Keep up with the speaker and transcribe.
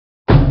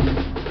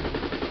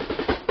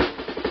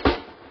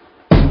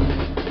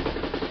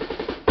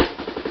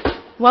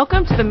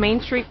Welcome to the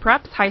Main Street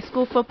Preps High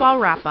School Football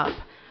Wrap-Up.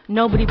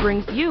 Nobody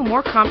brings you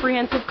more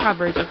comprehensive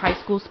coverage of high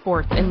school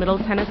sports in Middle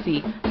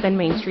Tennessee than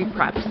Main Street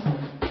Preps.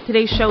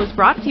 Today's show is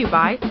brought to you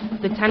by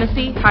the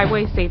Tennessee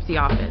Highway Safety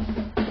Office.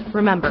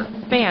 Remember,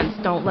 fans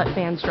don't let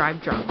fans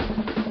drive drunk.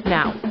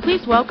 Now,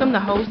 please welcome the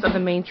host of the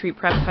Main Street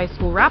Preps High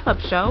School Wrap-Up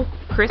Show,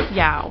 Chris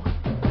Yao.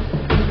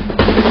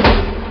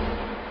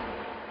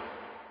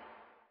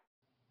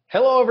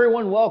 Hello,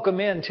 everyone.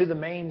 Welcome in to the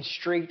Main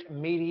Street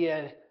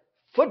Media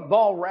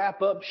Football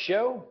Wrap-Up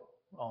Show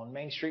on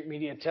Main Street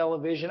Media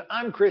Television.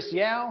 I'm Chris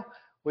Yao.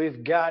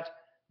 We've got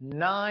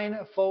 9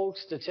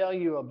 folks to tell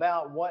you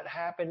about what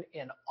happened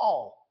in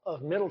all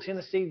of Middle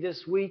Tennessee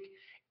this week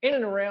in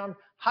and around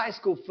high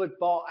school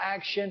football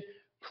action.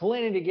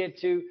 Plenty to get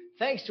to.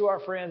 Thanks to our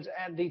friends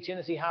at the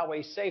Tennessee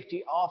Highway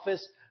Safety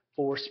Office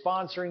for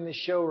sponsoring the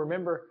show.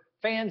 Remember,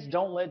 fans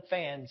don't let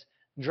fans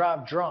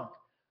drive drunk.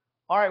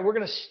 All right, we're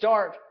going to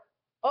start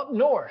up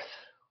north,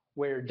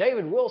 where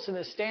David Wilson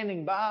is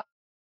standing by.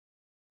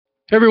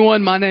 Hey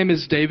everyone, my name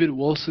is David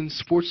Wilson,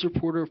 sports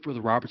reporter for the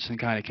Robertson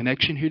County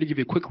Connection, here to give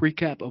you a quick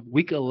recap of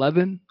Week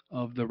 11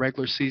 of the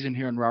regular season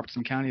here in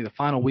Robertson County, the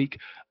final week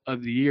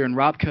of the year. In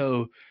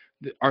Robco,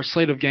 our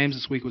slate of games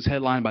this week was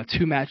headlined by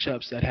 2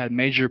 matchups that had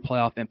major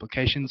playoff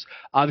implications.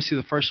 Obviously,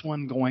 the first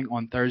one going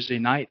on Thursday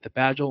night, the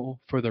battle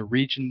for the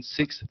Region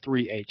 6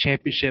 3A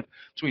championship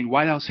between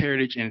White House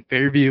Heritage and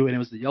Fairview, and it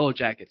was the Yellow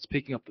Jackets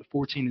picking up the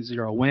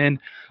 14-0 win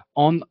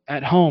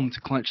at home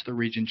to clinch the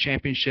region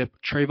championship.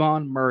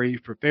 Trayvon Murray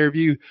for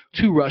Fairview,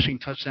 2 rushing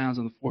touchdowns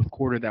in the fourth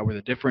quarter that were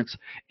the difference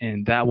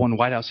in that one.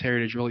 White House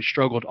Heritage really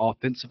struggled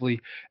offensively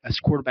as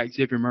quarterback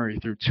Xavier Murray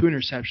threw 2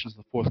 interceptions in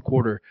the fourth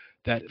quarter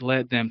that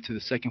led them to the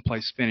second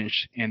place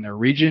finish in their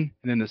region.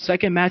 And then the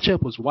second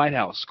matchup was White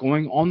House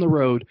going on the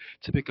road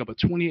to pick up a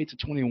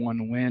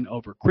 28-21 win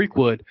over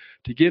Creekwood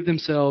to give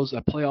themselves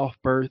a playoff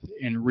berth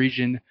in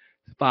Region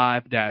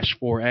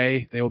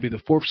 5-4A. They will be the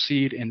 4th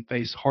seed and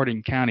face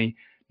Harding County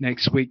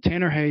next week.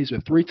 Tanner Hayes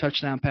with 3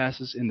 touchdown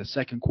passes in the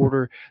second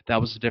quarter.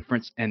 That was the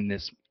difference in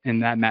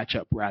that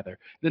matchup, rather.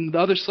 Then the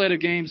other slate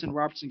of games in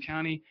Robertson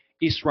County,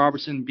 East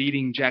Robertson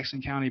beating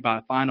Jackson County by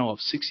a final of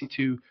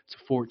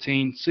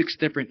 62-14. 6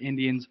 different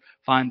Indians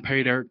find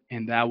pay dirt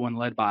in that one,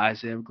 led by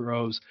Isaiah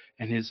Groves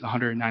and his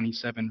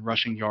 197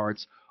 rushing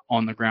yards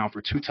on the ground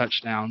for 2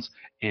 touchdowns.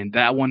 In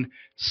that one,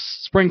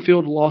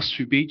 Springfield lost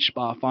to Beach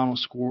by a final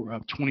score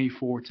of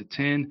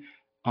 24-10.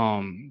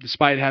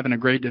 Despite having a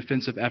great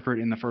defensive effort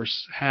in the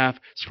first half,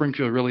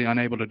 Springfield really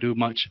unable to do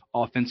much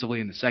offensively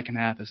in the second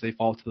half as they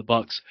fall to the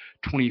Bucks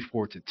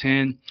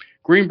 24-10.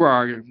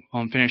 Greenbrier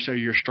finished their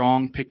year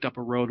strong, picked up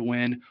a road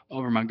win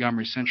over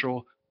Montgomery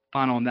Central.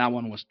 Final on that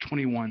one was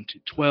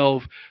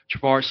 21-12.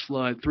 Travaris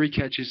Flood, 3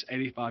 catches,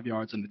 85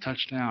 yards and a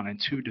touchdown, and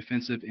 2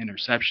 defensive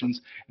interceptions.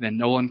 And then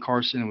Nolan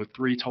Carson with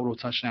 3 total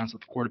touchdowns at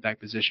the quarterback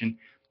position,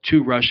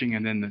 2 rushing,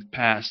 and then the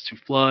pass to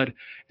Flood.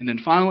 And then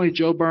finally,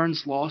 Joe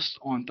Burns lost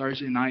on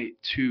Thursday night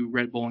to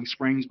Red Bowling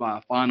Springs by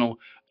a final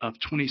of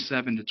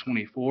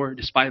 27-24.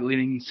 Despite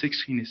leading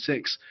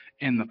 16-6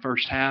 in the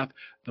first half,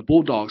 the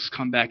Bulldogs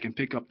come back and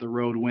pick up the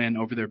road win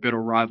over their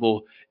bitter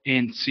rival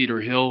in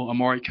Cedar Hill.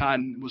 Amari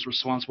Cotton was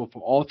responsible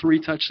for all 3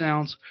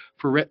 touchdowns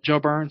for Joe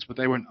Burns, but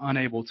they were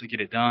unable to get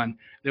it done.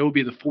 They will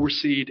be the 4th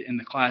seed in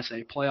the Class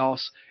A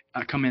playoffs,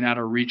 coming out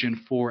of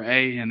Region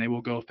 4A, and they will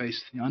go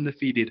face the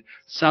undefeated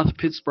South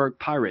Pittsburgh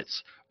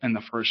Pirates in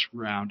the first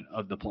round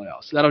of the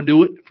playoffs. So that'll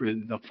do it for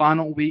the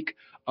final week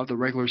of the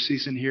regular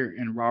season here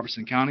in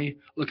Robertson County.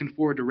 Looking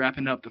forward to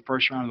wrapping up the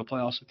first round of the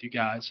playoffs with you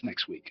guys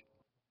next week.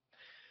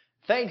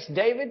 Thanks,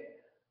 David.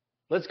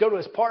 Let's go to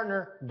his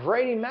partner,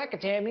 Brady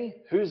McAtamney,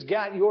 who's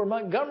got your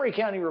Montgomery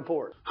County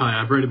report. Hi,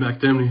 I'm Brady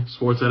McAtamney,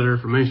 sports editor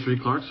for Main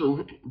Street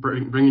Clarksville,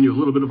 bringing you a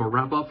little bit of a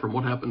wrap-up from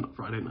what happened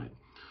Friday night.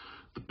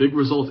 The big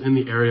result in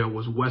the area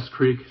was West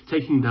Creek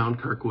taking down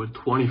Kirkwood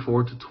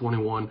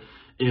 24-21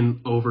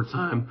 in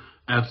overtime.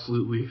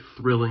 Absolutely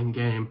thrilling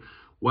game.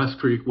 West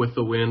Creek with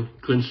the win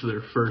clinched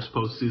their first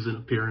postseason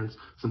appearance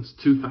since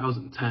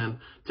 2010,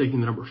 taking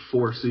the number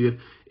 4 seed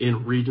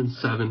in Region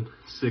 7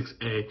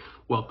 6A,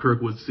 while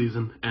Kirkwood's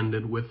season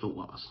ended with the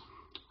loss.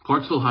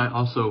 Clarksville High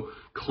also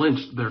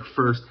clinched their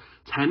first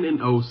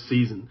 10-0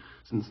 season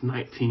since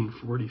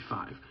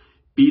 1945,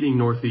 beating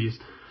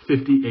Northeast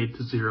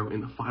 58-0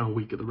 in the final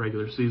week of the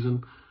regular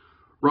season.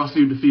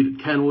 Rossview defeated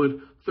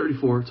Kenwood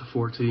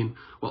 34-14,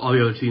 while all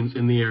the other teams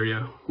in the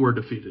area were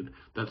defeated.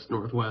 That's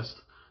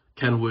Northwest,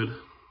 Kenwood,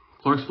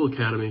 Clarksville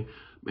Academy,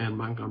 and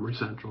Montgomery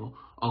Central,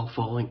 all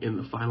falling in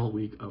the final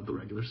week of the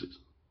regular season.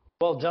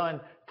 Well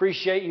done.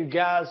 Appreciate you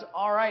guys.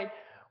 All right,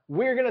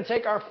 we're going to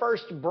take our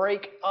first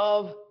break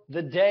of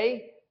the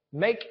day.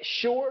 Make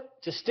sure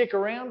to stick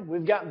around.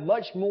 We've got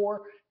much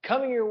more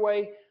coming your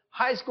way.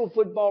 High school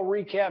football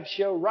recap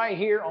show right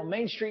here on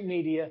Main Street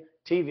Media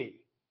TV.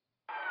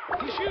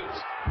 He shoots,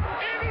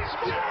 and he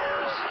scores!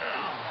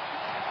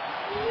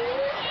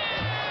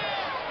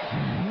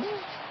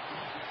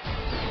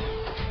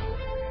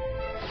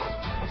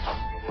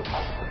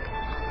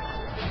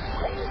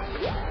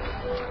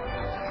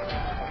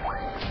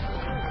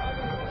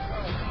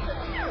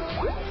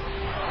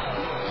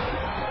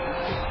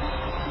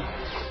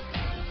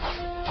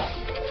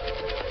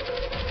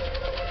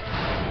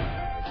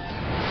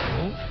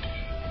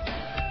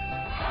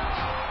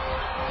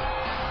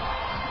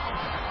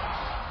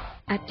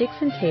 At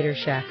Dixon Tater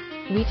Shack,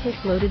 we take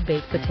loaded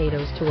baked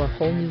potatoes to a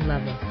whole new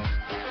level.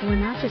 We're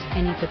not just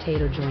any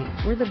potato joint,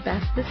 we're the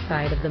best this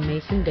side of the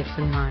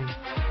Mason-Dixon line.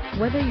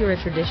 Whether you're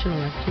a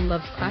traditionalist who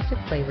loves classic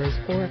flavors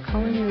or a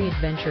culinary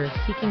adventurer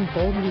seeking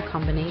bold new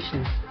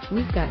combinations,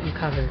 we've got you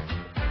covered.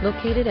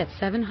 Located at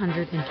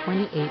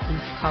 728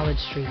 East College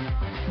Street.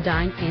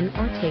 Dine in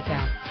or take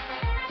out.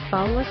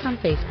 Follow us on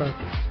Facebook.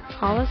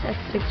 Call us at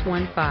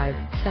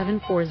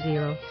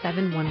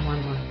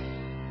 615-740-7111.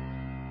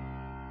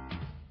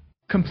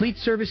 Complete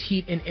Service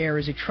Heat and Air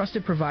is a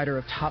trusted provider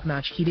of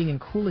top-notch heating and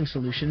cooling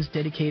solutions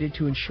dedicated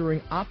to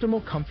ensuring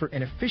optimal comfort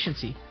and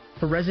efficiency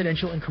for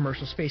residential and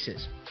commercial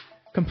spaces.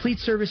 Complete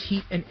Service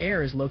Heat and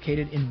Air is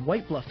located in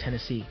White Bluff,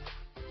 Tennessee.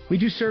 We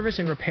do service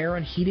and repair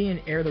on heating and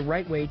air the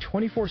right way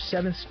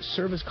 24/7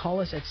 service. Call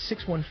us at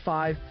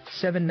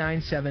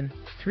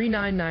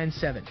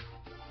 615-797-3997.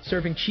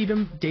 Serving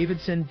Cheatham,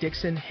 Davidson,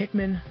 Dixon,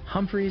 Hickman,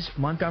 Humphreys,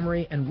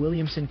 Montgomery, and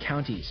Williamson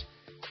counties.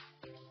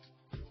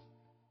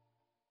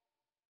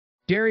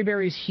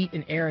 Derryberry's Heat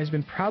and Air has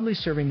been proudly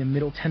serving the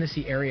Middle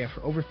Tennessee area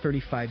for over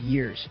 35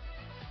 years.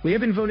 We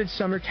have been voted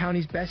Sumner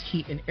County's best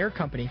heat and air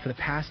company for the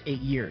past 8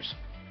 years.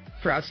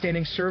 For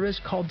outstanding service,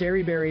 call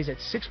Derryberry's at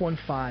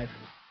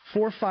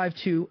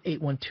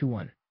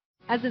 615-452-8121.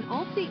 As an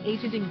Allstate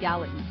agent in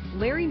Gallatin,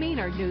 Larry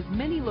Maynard knows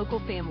many local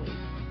families.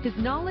 His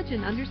knowledge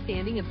and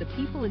understanding of the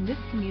people in this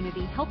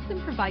community helps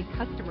him provide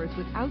customers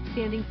with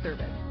outstanding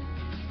service.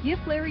 Give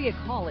Larry a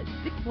call at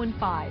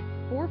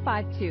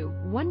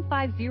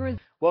 615-452-1500.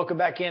 Welcome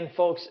back in,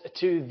 folks,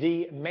 to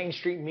the Main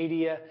Street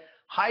Media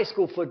High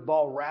School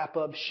Football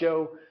Wrap-Up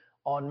Show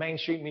on Main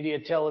Street Media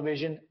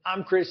Television.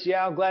 I'm Chris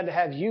Yao. Glad to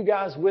have you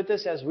guys with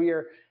us as we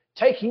are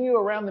taking you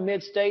around the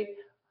Mid-State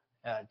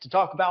to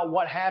talk about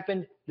what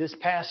happened this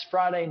past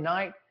Friday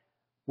night.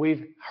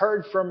 We've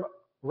heard from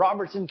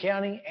Robertson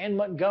County and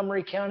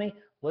Montgomery County.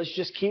 Let's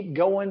just keep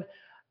going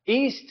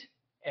east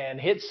and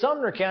hit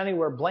Sumner County,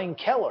 where Blaine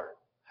Keller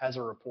has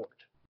a report.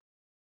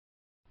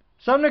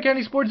 Sumner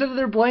County Sports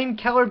Editor Blaine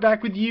Keller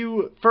back with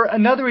you for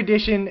another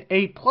edition,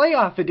 a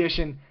playoff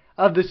edition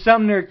of the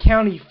Sumner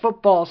County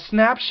Football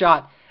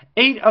Snapshot.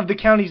 8 of the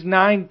county's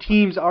 9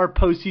 teams are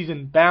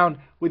postseason bound,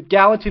 with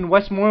Gallatin,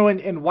 Westmoreland,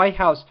 and White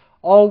House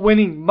all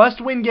winning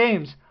must-win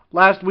games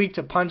last week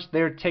to punch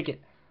their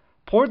ticket.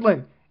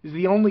 Portland is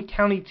the only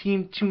county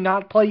team to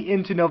not play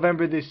into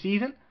November this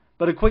season,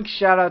 but a quick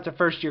shout-out to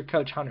first-year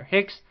coach Hunter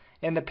Hicks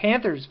and the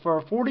Panthers for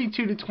a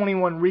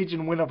 42-21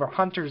 region win over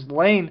Hunters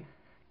Lane,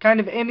 kind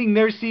of ending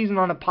their season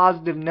on a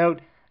positive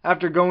note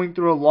after going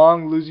through a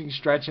long losing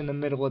stretch in the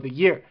middle of the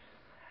year.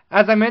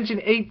 As I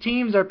mentioned, 8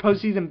 teams are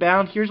postseason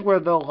bound. Here's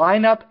where they'll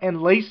line up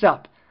and lace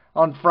up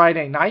on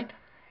Friday night.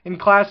 In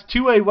Class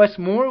 2A,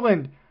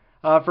 Westmoreland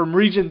from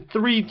Region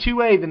 3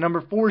 2A, the number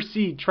 4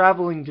 seed,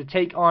 traveling to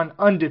take on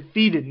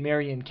undefeated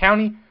Marion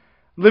County.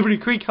 Liberty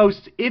Creek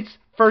hosts its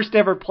first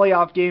ever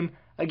playoff game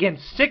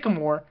against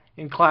Sycamore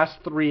in Class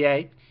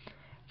 3A.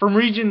 From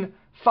Region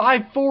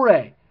 5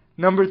 4A,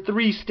 number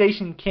 3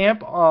 Station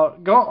Camp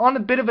go on a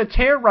bit of a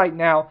tear right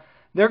now.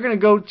 They're going to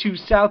go to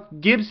South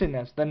Gibson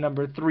as the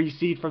number 3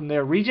 seed from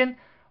their region.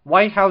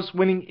 White House,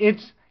 winning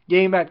its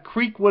game at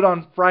Creekwood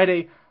on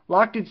Friday,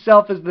 locked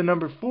itself as the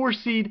number 4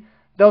 seed.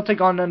 They'll take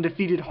on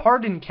undefeated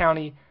Hardin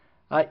County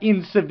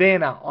in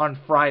Savannah on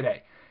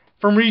Friday.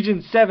 From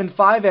Region 7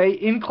 5A,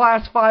 in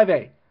Class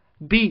 5A,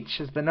 Beach,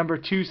 as the number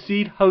 2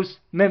 seed, hosts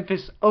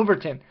Memphis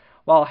Overton,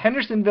 while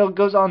Hendersonville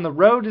goes on the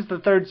road as the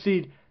 3rd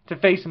seed to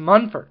face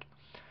Munford.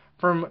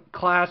 From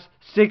Class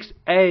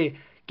 6A,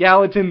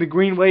 Gallatin, the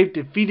Green Wave,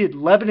 defeated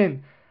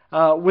Lebanon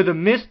with a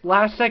missed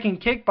last-second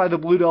kick by the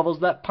Blue Devils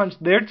that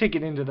punched their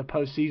ticket into the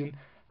postseason,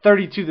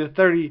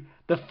 32-30,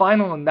 the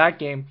final in that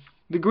game.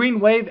 The Green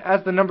Wave,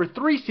 as the number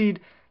 3 seed,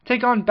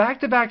 take on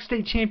back-to-back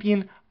state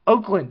champion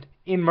Oakland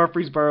in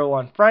Murfreesboro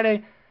on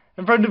Friday.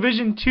 And from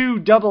Division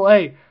II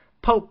AA,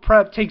 Pope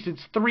Prep takes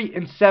its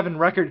 3-7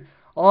 record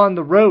on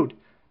the road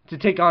to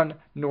take on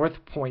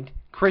North Point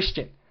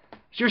Christian.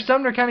 It's your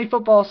Sumner County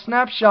Football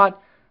Snapshot.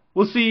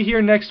 We'll see you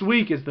here next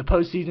week as the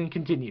postseason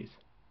continues.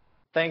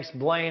 Thanks,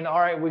 Blaine. All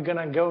right, we're going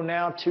to go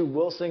now to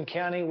Wilson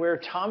County, where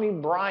Tommy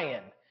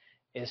Bryan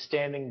is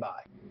standing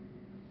by.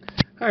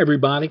 Hi,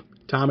 everybody.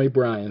 Tommy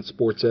Bryan,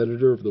 sports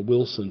editor of the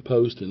Wilson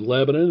Post in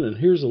Lebanon, and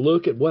here's a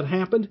look at what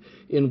happened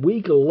in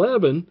Week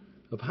 11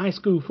 of high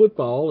school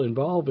football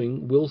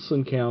involving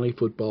Wilson County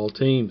football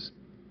teams.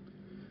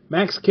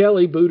 Max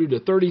Kelly booted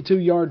a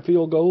 32-yard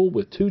field goal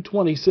with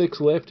 2:26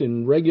 left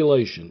in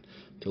regulation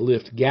to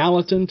lift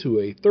Gallatin to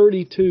a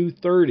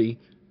 32-30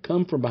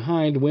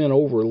 come-from-behind win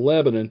over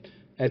Lebanon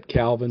at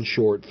Calvin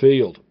Short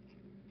Field.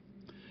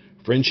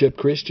 Friendship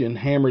Christian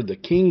hammered the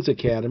Kings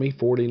Academy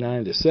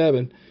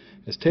 49-7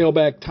 as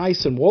tailback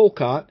Tyson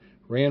Wolcott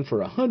ran for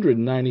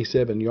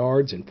 197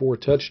 yards and 4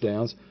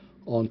 touchdowns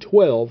on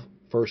 12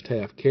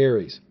 first-half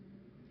carries.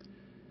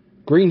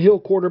 Green Hill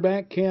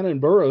quarterback Cannon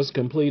Burrows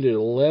completed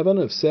 11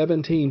 of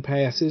 17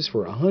 passes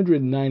for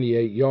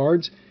 198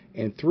 yards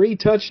and 3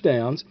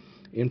 touchdowns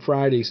in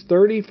Friday's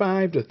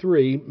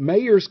 35-3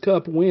 Mayor's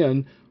Cup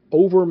win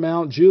over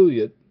Mount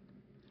Juliet.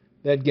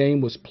 That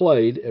game was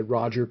played at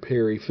Roger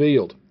Perry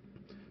Field.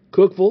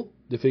 Cookeville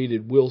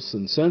defeated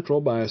Wilson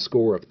Central by a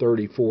score of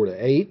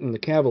 34-8, and the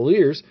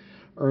Cavaliers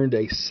earned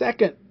a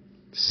second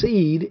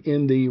seed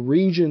in the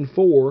Region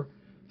 4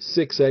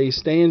 6A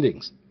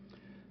standings.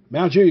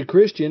 Mount Juliet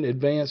Christian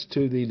advanced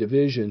to the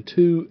Division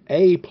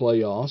 2A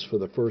playoffs for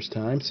the first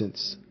time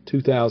since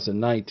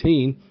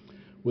 2019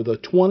 with a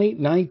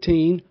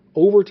 2019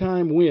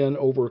 overtime win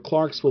over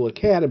Clarksville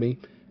Academy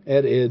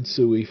at Ed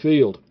Suey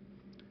Field.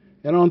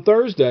 And on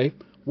Thursday,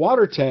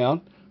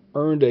 Watertown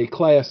earned a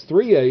Class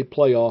 3A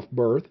playoff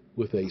berth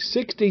with a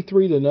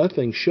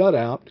 63-0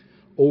 shutout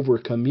over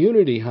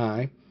Community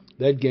High.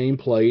 That game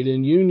played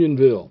in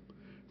Unionville.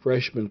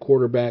 Freshman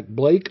quarterback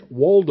Blake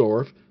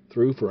Waldorf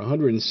threw for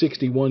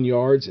 161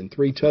 yards and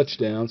 3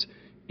 touchdowns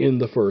in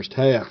the first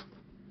half.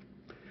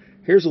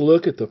 Here's a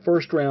look at the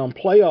first-round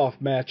playoff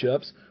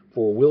matchups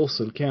for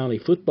Wilson County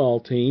football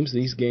teams.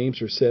 These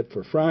games are set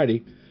for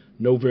Friday,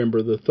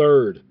 November the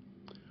 3rd.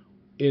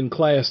 In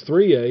Class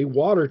 3A,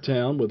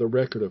 Watertown, with a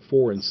record of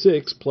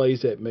 4-6,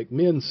 plays at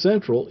McMinn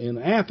Central in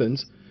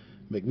Athens.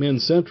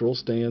 McMinn Central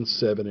stands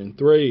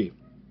 7-3.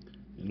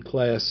 In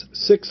Class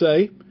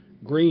 6A,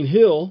 Green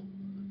Hill,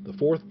 the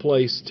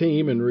fourth-place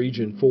team in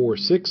Region 4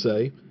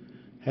 6A,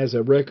 has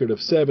a record of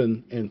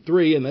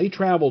 7-3, and they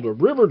travel to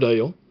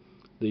Riverdale,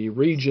 the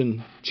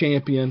region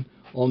champion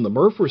on the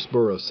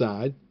Murfreesboro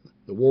side.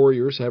 The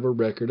Warriors have a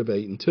record of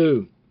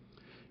 8-2.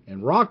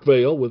 And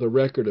Rockvale, with a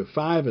record of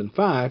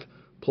 5-5,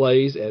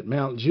 plays at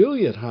Mount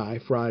Juliet High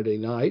Friday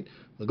night.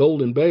 The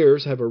Golden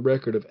Bears have a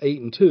record of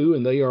 8-2,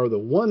 and they are the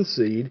 1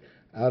 seed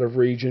out of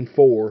Region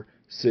 4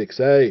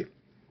 6A.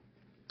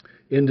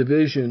 In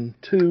Division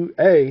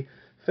 2A,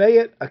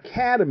 Fayette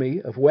Academy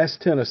of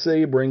West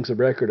Tennessee brings a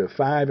record of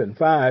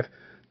 5-5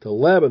 to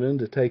Lebanon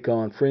to take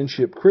on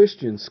Friendship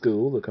Christian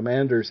School. The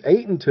Commanders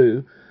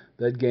 8-2.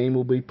 That game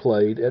will be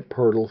played at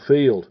Pirtle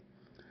Field.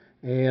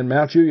 And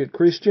Mount Juliet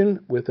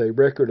Christian, with a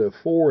record of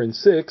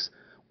 4-6,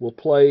 will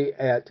play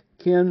at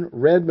Ken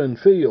Redmond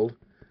Field.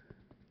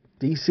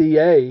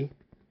 DCA,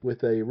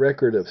 with a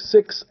record of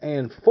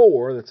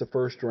 6-4, that's a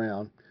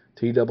first-round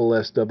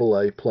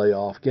TSSAA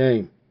playoff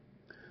game.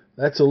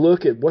 That's a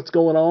look at what's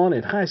going on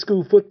in high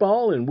school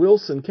football in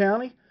Wilson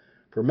County.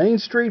 For Main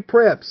Street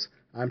Preps,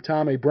 I'm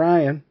Tommy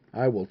Bryan.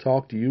 I will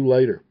talk to you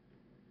later.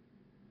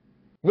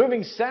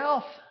 Moving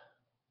south,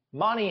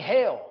 Monty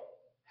Hale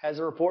has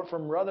a report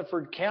from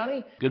Rutherford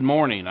County. Good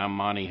morning. I'm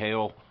Monty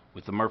Hale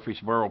with the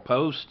Murfreesboro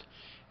Post.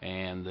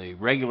 And the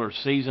regular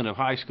season of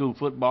high school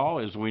football,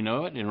 as we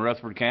know it, in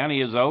Rutherford County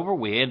is over.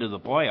 We head to the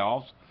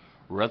playoffs.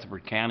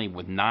 Rutherford County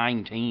with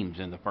 9 teams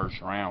in the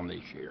first round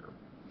this year.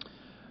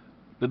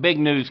 The big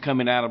news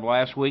coming out of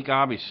last week,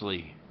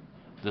 obviously,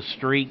 the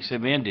streaks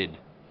have ended.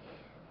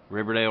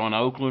 Riverdale and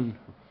Oakland.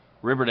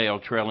 Riverdale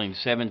trailing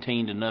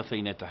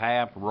 17-0 at the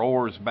half.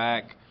 Roars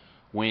back,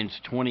 wins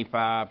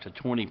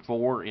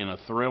 25-24 in a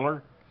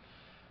thriller.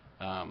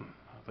 I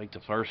think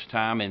the first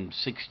time in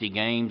 60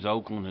 games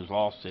Oakland has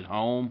lost at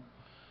home.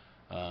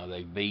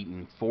 They've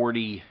beaten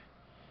 48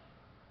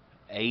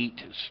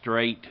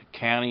 straight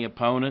county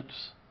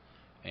opponents,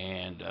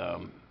 and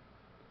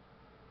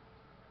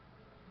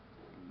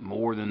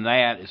more than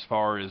that as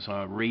far as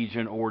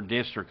region or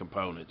district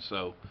opponents.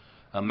 So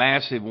a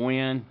massive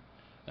win.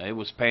 It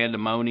was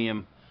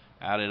pandemonium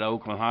out at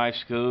Oakland High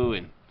School,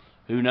 and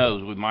who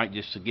knows, we might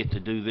just get to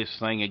do this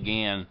thing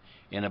again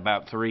in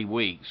about 3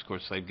 weeks. Of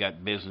course, they've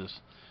got business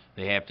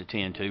they have to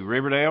tend to.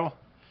 Riverdale,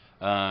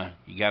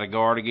 you got to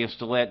guard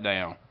against a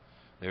letdown.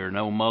 There are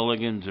no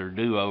mulligans or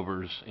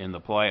do-overs in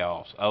the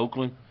playoffs.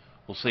 Oakland,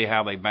 we'll see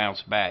how they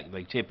bounce back.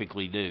 They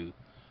typically do.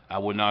 I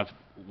would not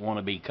want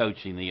to be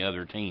coaching the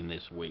other team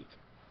this week.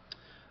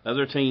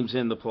 Other teams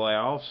in the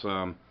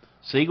playoffs,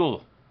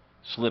 Siegel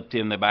slipped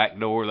in the back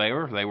door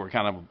there. They were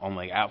kind of on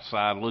the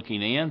outside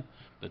looking in,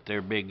 but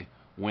their big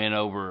win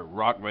over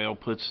Rockvale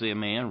puts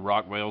them in.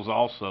 Rockvale's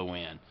also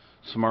in.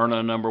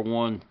 Smyrna, number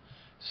 1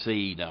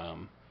 seed.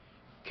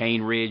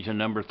 Cane Ridge, a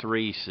number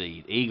 3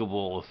 seed.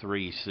 Eagleville, a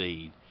 3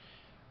 seed.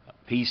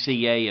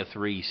 PCA, a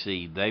 3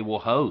 seed. They will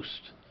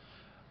host.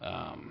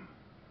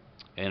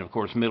 And, of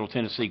course, Middle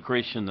Tennessee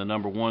Christian, the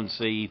number 1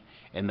 seed,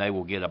 and they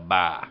will get a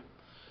bye.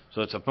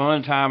 So it's a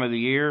fun time of the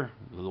year.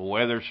 The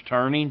weather's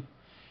turning,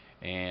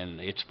 and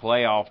it's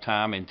playoff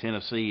time in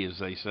Tennessee, as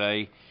they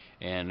say,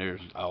 and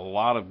there's a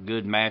lot of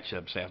good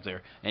matchups out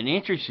there. An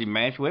interesting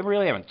match, we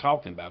really haven't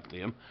talked about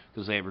them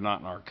because they were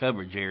not in our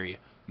coverage area.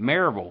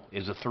 Maryville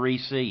is a 3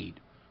 seed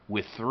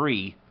with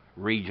 3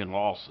 region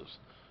losses.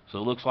 So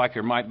it looks like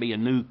there might be a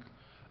new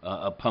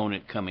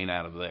opponent coming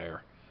out of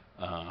there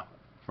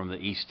from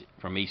East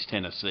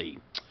Tennessee.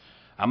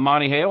 I'm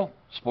Monty Hale,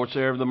 sports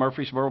editor of the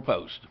Murfreesboro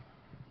Post.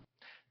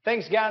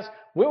 Thanks, guys.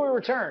 When we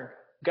return,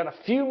 we've got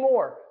a few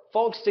more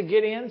folks to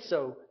get in,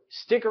 so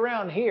stick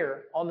around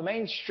here on the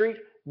Main Street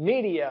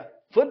Media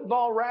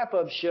Football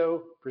Wrap-Up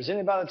Show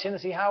presented by the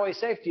Tennessee Highway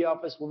Safety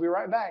Office. We'll be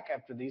right back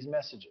after these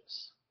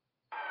messages.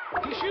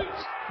 He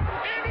shoots,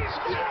 and he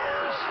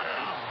scores!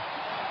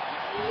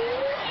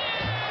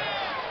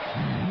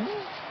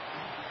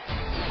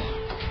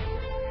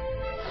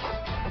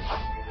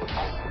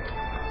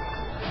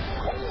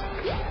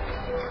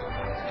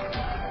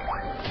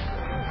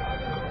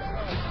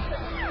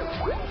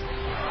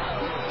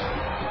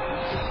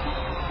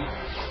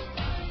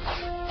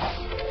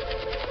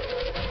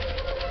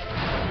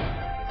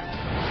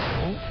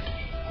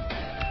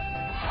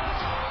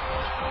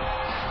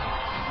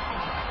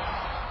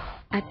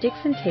 At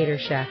Dixon Tater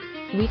Shack,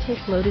 we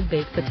take loaded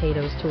baked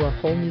potatoes to a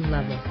whole new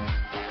level.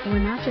 We're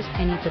not just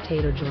any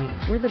potato joint,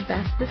 we're the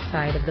best this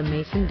side of the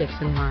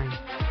Mason-Dixon line.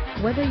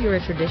 Whether you're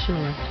a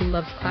traditionalist who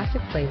loves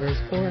classic flavors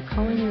or a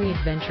culinary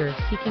adventurer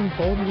seeking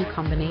bold new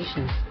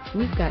combinations,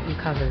 we've got you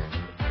covered.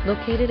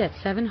 Located at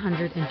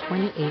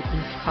 728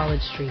 East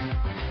College Street.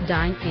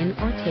 Dine in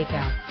or take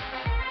out.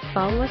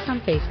 Follow us on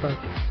Facebook.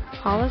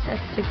 Call us at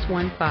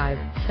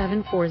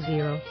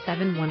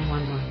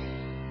 615-740-7111.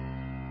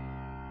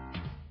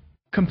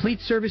 Complete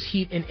Service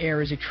Heat and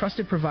Air is a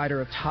trusted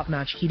provider of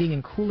top-notch heating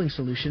and cooling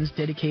solutions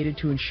dedicated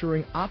to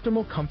ensuring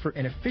optimal comfort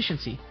and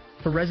efficiency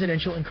for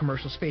residential and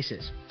commercial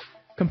spaces.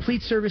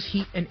 Complete Service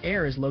Heat and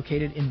Air is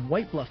located in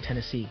White Bluff,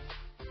 Tennessee.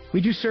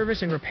 We do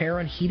service and repair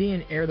on heating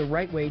and air the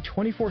right way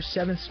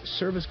 24/7.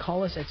 Service,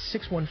 call us at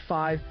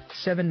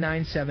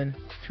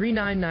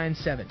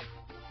 615-797-3997.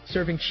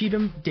 Serving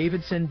Cheatham,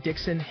 Davidson,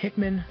 Dixon,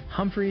 Hickman,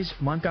 Humphreys,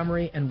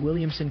 Montgomery, and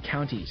Williamson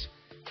counties.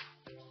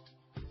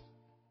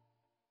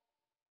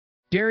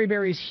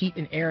 Derryberry's Heat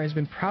and Air has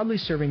been proudly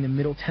serving the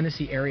Middle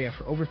Tennessee area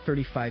for over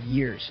 35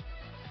 years.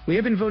 We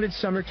have been voted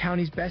Sumner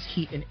County's best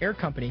heat and air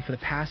company for the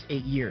past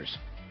 8 years.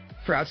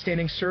 For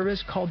outstanding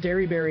service, call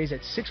Derryberry's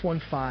at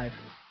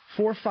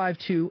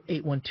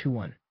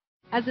 615-452-8121.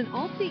 As an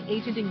Allstate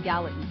agent in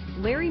Gallatin,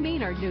 Larry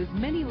Maynard knows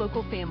many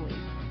local families.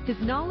 His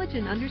knowledge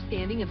and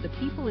understanding of the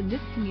people in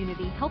this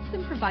community helps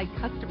him provide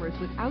customers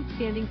with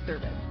outstanding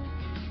service.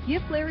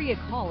 Give Larry a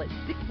call at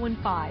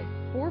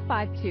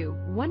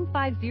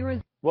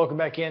 615-452-1500. Welcome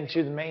back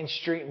into the Main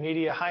Street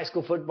Media High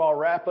School Football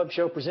Wrap-Up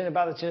Show presented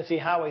by the Tennessee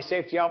Highway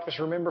Safety Office.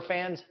 Remember,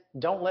 fans,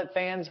 don't let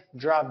fans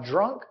drive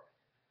drunk.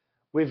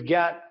 We've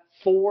got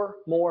 4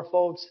 more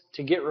folks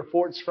to get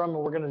reports from, and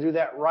we're going to do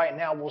that right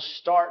now. We'll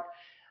start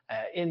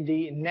in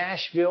the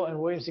Nashville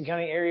and Williamson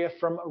County area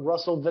from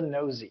Russell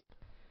Venozzi.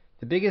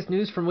 The biggest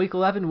news from Week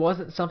 11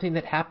 wasn't something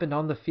that happened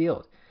on the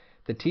field.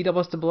 The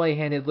TSSAA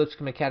handed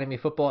Lipscomb Academy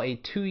football a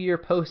 2-year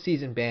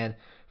postseason ban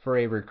for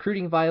a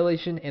recruiting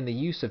violation and the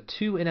use of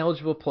 2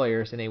 ineligible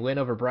players in a win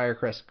over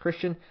Briarcrest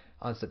Christian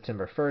on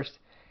September 1st.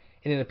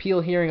 In an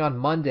appeal hearing on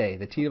Monday,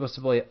 the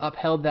TSSAA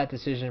upheld that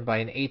decision by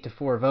an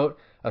 8-4 vote,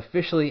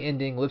 officially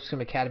ending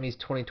Lipscomb Academy's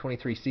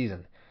 2023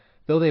 season.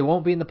 Though they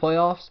won't be in the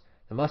playoffs,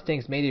 the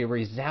Mustangs made a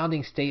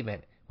resounding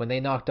statement when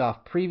they knocked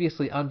off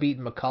previously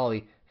unbeaten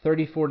McCallie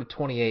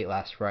 34-28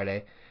 last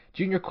Friday.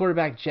 Junior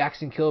quarterback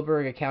Jackson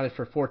Kilberg accounted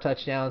for 4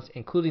 touchdowns,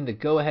 including the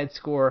go-ahead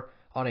score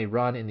on a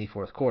run in the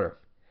fourth quarter.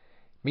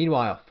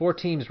 Meanwhile, 4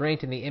 teams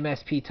ranked in the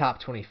MSP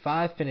Top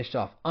 25 finished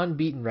off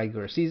unbeaten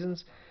regular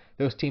seasons.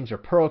 Those teams are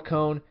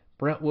Pearl-Cohn,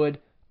 Brentwood,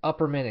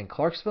 Upperman, and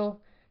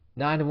Clarksville.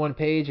 9-1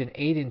 Page and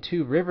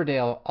 8-2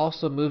 Riverdale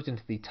also moved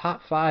into the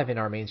top 5 in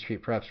our Main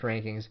Street Preps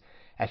rankings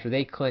after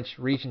they clinched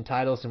region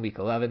titles in Week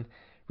 11.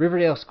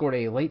 Riverdale scored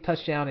a late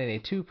touchdown and a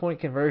 2-point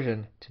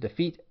conversion to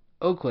defeat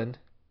Oakland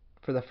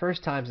for the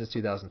first time since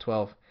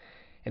 2012.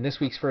 In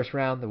this week's first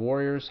round, the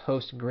Warriors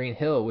host Green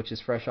Hill, which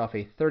is fresh off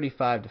a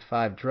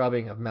 35-5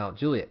 drubbing of Mount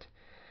Juliet.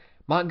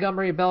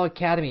 Montgomery Bell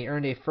Academy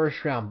earned a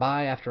first-round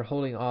bye after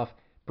holding off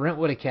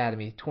Brentwood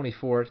Academy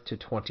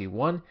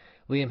 24-21.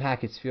 Liam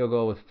Hackett's field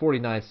goal with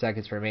 49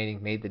 seconds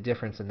remaining made the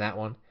difference in that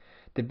one.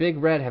 The Big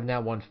Red have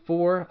now won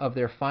 4 of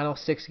their final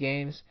 6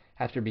 games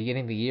after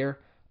beginning the year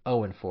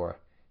 0-4.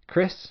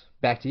 Chris,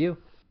 back to you.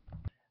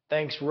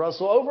 Thanks,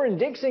 Russell. Over in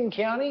Dixon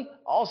County,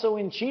 also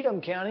in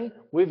Cheatham County,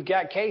 we've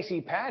got Casey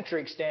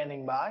Patrick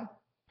standing by.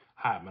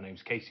 Hi, my name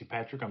is Casey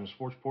Patrick. I'm a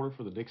sports reporter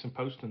for the Dixon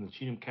Post and the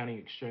Cheatham County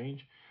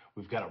Exchange.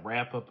 We've got a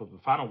wrap-up of the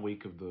final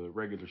week of the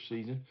regular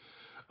season.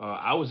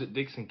 I was at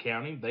Dixon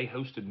County. They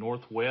hosted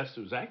Northwest.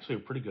 It was actually a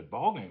pretty good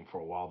ball game for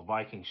a while. The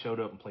Vikings showed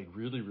up and played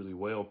really, really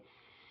well.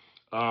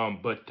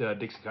 But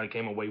Dixon County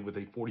came away with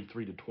a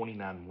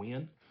 43-29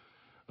 win.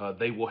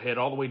 They will head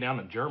all the way down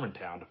to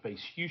Germantown to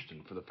face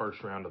Houston for the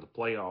first round of the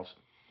playoffs.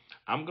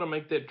 I'm going to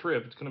make that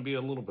trip. It's going to be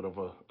a little bit of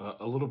a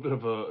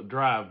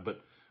drive,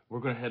 but we're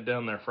going to head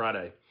down there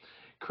Friday.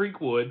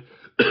 Creekwood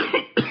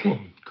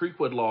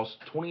lost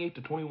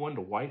 28-21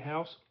 to White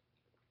House,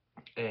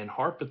 and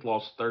Harpeth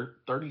lost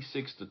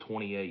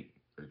 36-28.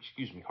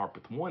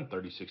 Harpeth won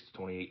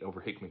 36-28 over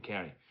Hickman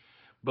County.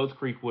 Both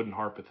Creekwood and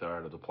Harpeth are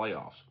out of the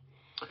playoffs.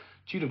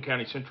 Cheatham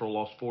County Central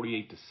lost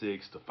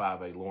 48-6 to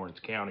 5A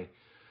Lawrence County.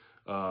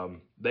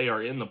 They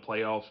are in the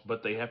playoffs,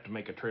 but they have to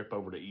make a trip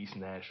over to East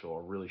Nashville,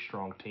 a really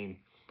strong team.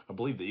 I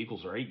believe the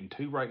Eagles are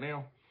 8-2 right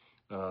now.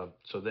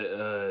 So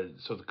the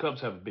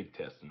Cubs have a big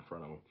test in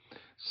front of them.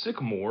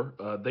 Sycamore,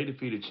 they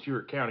defeated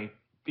Stewart County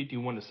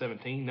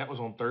 51-17. That was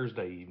on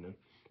Thursday evening.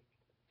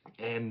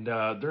 And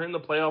they're in the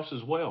playoffs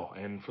as well.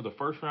 And for the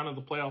first round of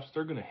the playoffs,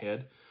 they're going to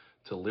head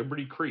to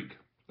Liberty Creek.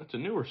 That's a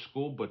newer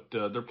school, but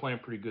they're playing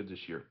pretty good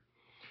this year.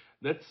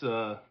 That's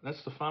the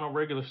final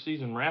regular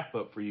season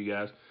wrap-up for you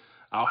guys.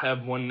 I'll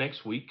have one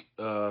next week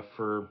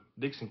for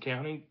Dixon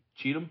County,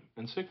 Cheatham,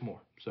 and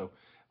Sycamore. So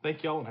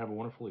thank y'all and have a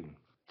wonderful evening.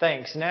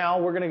 Thanks. Now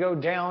we're going to go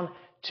down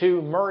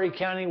to Murray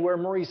County where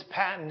Maurice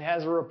Patton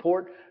has a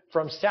report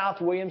from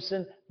South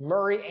Williamson,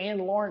 Murray,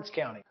 and Lawrence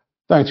County.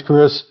 Thanks,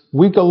 Chris.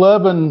 Week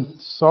 11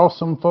 saw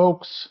some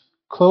folks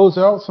close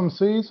out some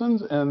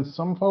seasons, and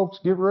some folks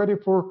get ready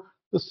for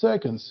the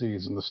second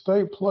season, the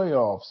state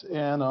playoffs,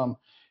 and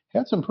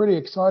had some pretty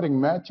exciting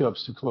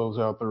matchups to close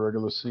out the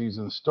regular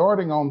season.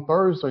 Starting on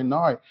Thursday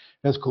night,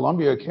 as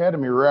Columbia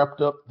Academy wrapped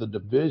up the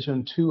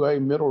Division II-A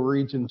Middle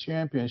Region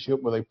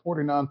Championship with a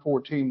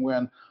 49-14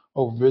 win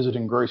over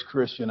visiting Grace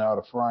Christian out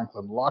of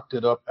Franklin, locked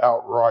it up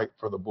outright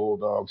for the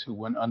Bulldogs, who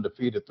went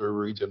undefeated through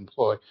region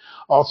play.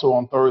 Also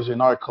on Thursday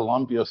night,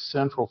 Columbia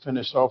Central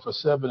finished off a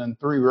 7-3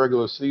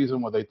 regular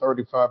season with a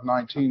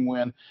 35-19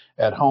 win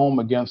at home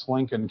against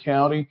Lincoln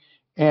County,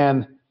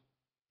 and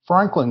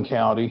Franklin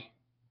County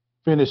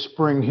finished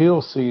Spring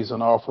Hill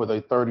season off with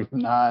a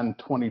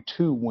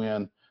 39-22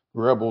 win.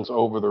 Rebels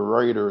over the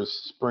Raiders.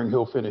 Spring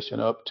Hill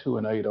finishing up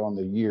 2-8 on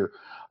the year.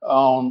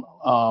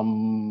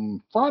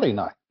 On Friday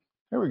night,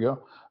 here we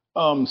go.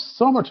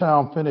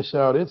 Summertown finished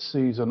out its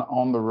season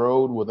on the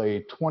road with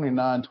a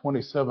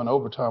 29-27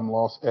 overtime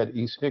loss at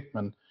East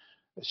Hickman.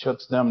 It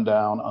shuts them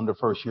down under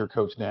first-year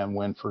coach Dan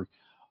Winfrey.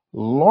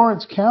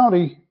 Lawrence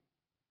County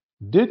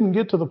didn't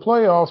get to the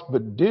playoffs,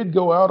 but did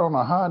go out on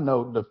a high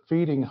note,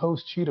 defeating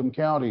host Cheatham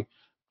County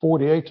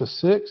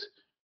 48-6.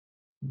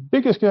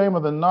 Biggest game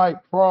of the night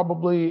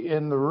probably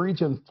in the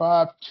Region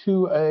 5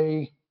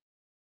 2A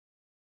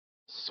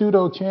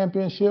pseudo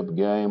championship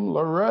game.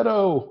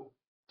 Loretto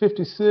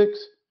 56,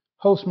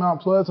 host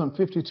Mount Pleasant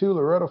 52.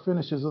 Loretto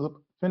finishes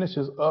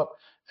up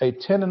a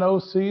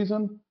 10-0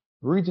 season.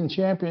 Region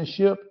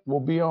championship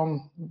will be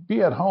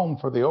at home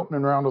for the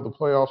opening round of the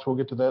playoffs. We'll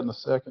get to that in a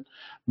second.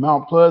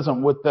 Mount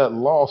Pleasant, with that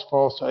loss,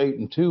 falls to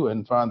 8-2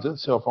 and finds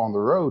itself on the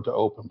road to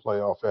open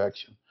playoff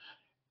action.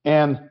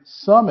 And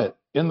Summit,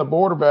 in the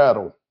border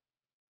battle,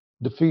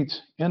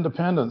 defeats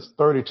Independence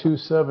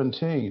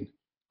 32-17,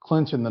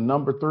 clinching the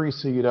number 3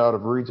 seed out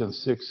of Region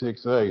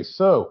 6-6A.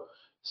 So,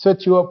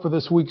 set you up for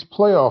this week's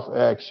playoff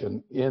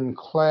action. In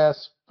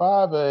Class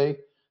 5A,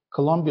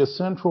 Columbia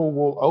Central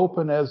will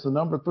open as the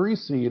number 3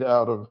 seed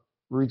out of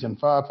Region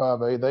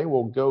 5-5A. They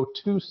will go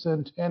to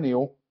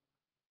Centennial,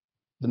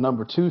 the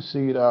number 2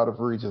 seed out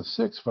of Region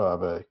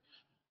 6-5A.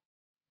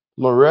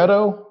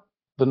 Loretto,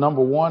 the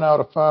number 1 out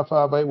of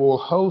 5-5A, will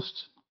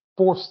host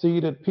 4th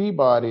seeded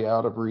Peabody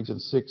out of Region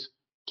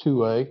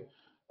 6-2A.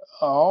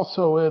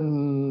 Also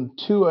in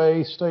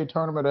 2A state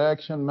tournament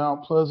action,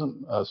 Mount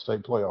Pleasant,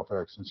 state playoff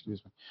action,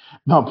 excuse me.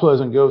 Mount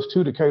Pleasant goes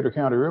to Decatur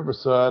County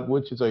Riverside,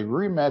 which is a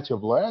rematch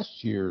of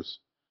last year's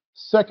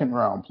second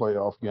round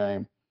playoff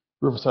game.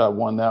 Riverside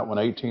won that one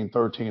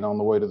 18-13 on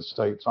the way to the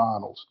state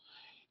finals.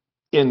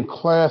 In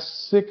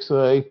Class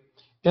 6A,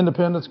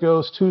 Independence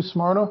goes to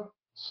Smyrna.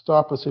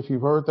 Stop us if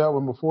you've heard that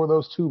one before.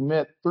 Those two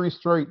met 3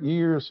 straight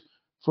years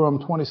from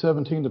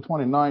 2017 to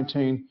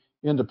 2019.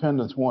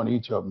 Independence won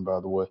each of them,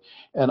 by the way.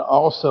 And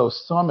also,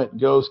 Summit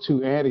goes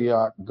to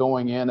Antioch,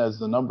 going in as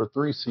the number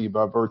 3 seed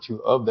by virtue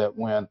of that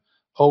win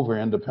over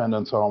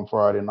Independence on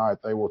Friday night.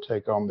 They will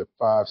take on the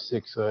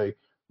 5-6A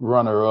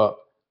runner-up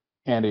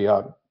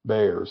Antioch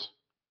Bears.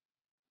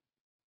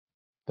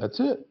 That's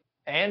it.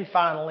 And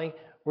finally,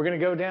 we're going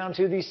to go down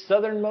to the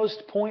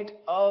southernmost point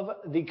of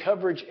the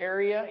coverage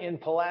area in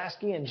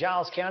Pulaski and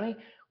Giles County,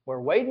 where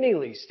Wade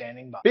Neely's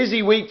standing by.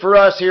 Busy week for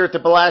us here at the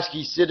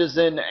Pulaski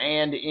Citizen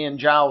and in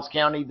Giles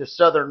County, the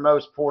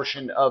southernmost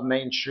portion of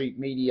Main Street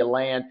Media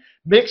land.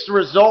 Mixed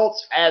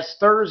results as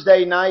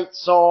Thursday night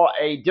saw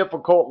a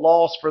difficult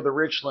loss for the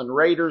Richland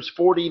Raiders,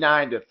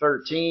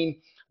 49-13.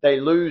 They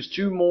lose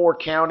to Moore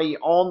County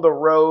on the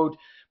road.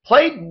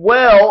 Played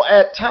well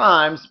at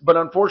times, but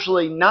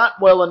unfortunately not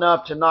well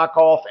enough to knock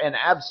off an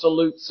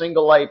absolute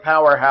single-A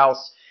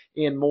powerhouse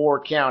in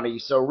Moore County.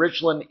 So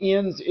Richland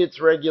ends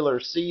its regular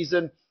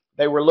season.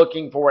 They were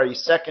looking for a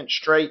second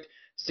straight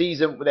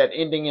season with that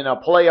ending in a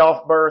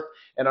playoff berth,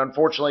 and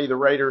unfortunately the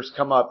Raiders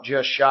come up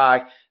just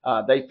shy.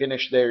 They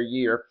finished their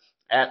year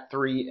at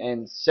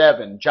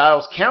 3-7.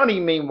 Giles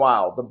County,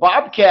 meanwhile, the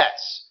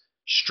Bobcats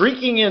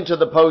streaking into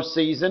the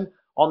postseason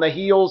on the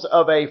heels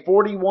of a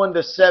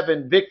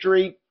 41-7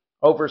 victory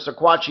over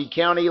Sequatchie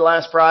County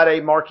last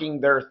Friday, marking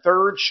their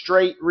 3rd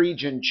straight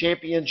region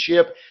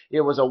championship.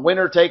 It was a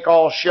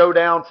winner-take-all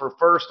showdown for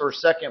first or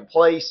second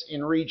place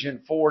in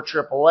Region 4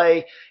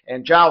 AAA,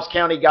 and Giles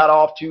County got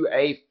off to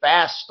a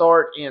fast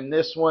start in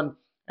this one,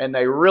 and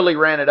they really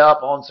ran it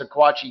up on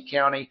Sequatchie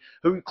County,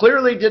 who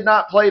clearly did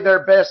not play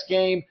their best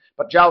game,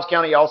 but Giles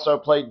County also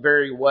played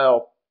very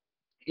well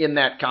in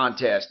that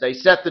contest. They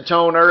set the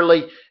tone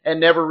early and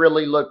never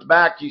really looked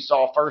back. You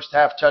saw first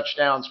half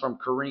touchdowns from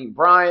Kareem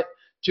Bryant,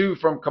 2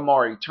 from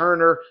Kamari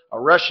Turner, a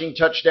rushing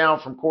touchdown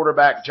from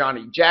quarterback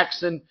Johnny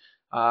Jackson,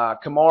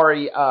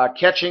 Kamari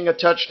catching a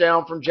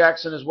touchdown from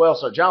Jackson as well.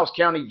 So Giles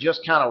County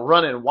just kind of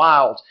running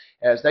wild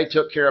as they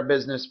took care of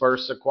business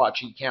versus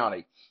Sequatchie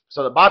County.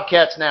 So the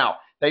Bobcats now,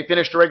 they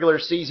finished the regular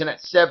season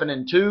at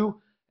 7-2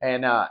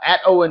 and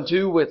at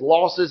 0-2 with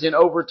losses in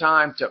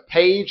overtime to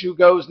Page, who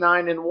goes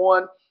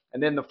 9-1,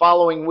 and then the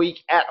following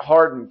week at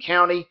Hardin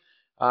County,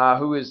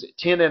 who is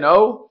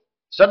 10-0.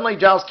 Suddenly,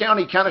 Giles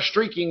County kind of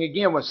streaking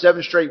again with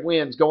 7 straight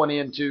wins going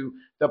into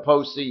the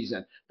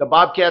postseason. The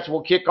Bobcats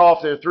will kick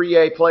off their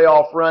 3A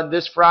playoff run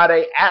this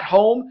Friday at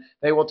home.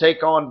 They will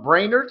take on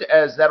Brainerd,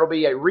 as that'll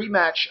be a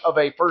rematch of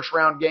a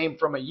first-round game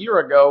from a year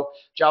ago.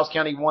 Giles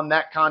County won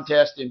that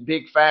contest in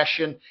big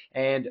fashion,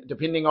 and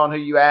depending on who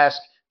you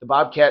ask, the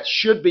Bobcats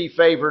should be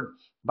favored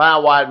by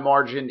a wide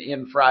margin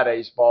in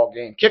Friday's ball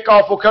game.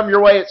 Kickoff will come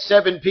your way at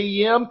 7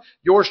 p.m.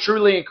 Yours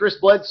truly and Chris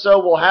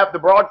Bledsoe will have the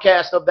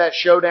broadcast of that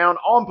showdown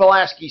on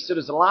Pulaski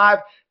Citizen Live.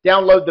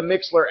 Download the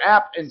Mixler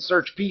app and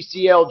search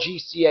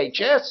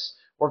PCLGCHS,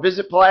 or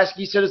visit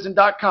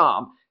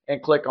PulaskiCitizen.com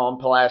and click on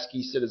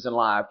Pulaski Citizen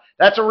Live.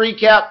 That's a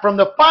recap from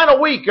the final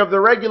week of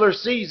the regular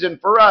season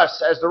for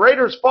us as the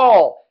Raiders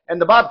fall and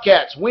the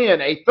Bobcats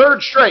win a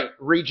 3rd straight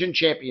region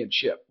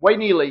championship. Wade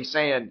Neely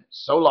saying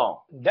so long.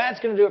 That's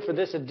going to do it for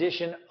this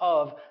edition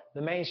of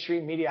the Main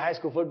Street Media High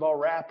School Football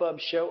Wrap-Up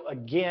Show.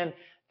 Again,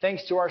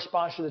 thanks to our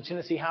sponsor, the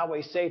Tennessee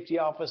Highway Safety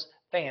Office.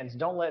 Fans,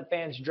 don't let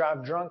fans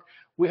drive drunk.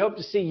 We hope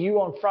to see you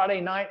on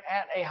Friday night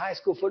at a high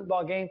school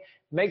football game.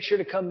 Make sure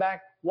to come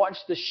back, watch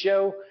the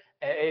show.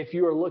 If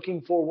you are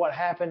looking for what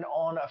happened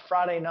on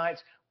Friday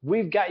nights,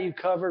 we've got you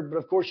covered. But,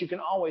 of course, you can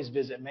always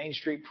visit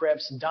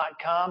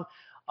MainStreetPreps.com.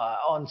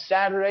 On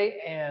Saturday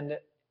and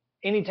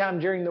anytime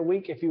during the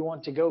week if you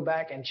want to go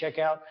back and check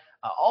out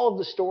all of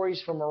the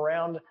stories from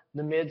around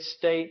the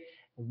mid-state.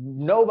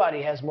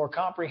 Nobody has more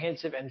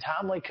comprehensive and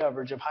timely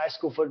coverage of high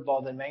school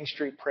football than Main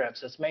Street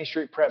Preps. That's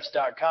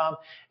MainStreetPreps.com.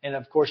 And,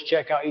 of course,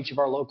 check out each of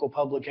our local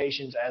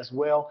publications as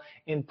well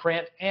in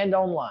print and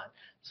online.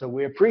 So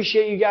we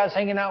appreciate you guys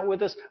hanging out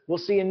with us. We'll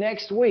see you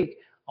next week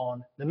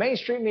on the Main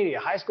Street Media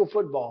High School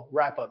Football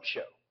Wrap-Up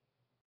Show.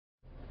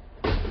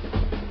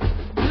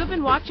 You have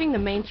been watching the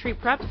Main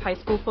Street Preps High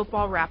School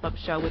Football Wrap-Up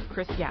Show with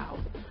Chris Yao.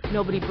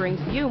 Nobody brings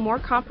you more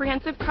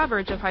comprehensive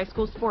coverage of high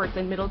school sports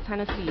in Middle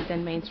Tennessee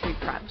than Main Street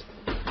Preps.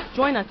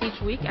 Join us each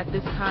week at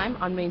this time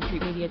on Main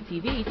Street Media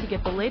TV to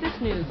get the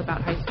latest news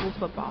about high school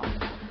football.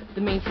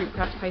 The Main Street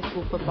Preps High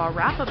School Football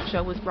Wrap-Up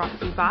Show was brought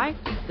to you by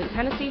the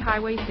Tennessee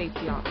Highway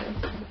Safety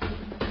Office.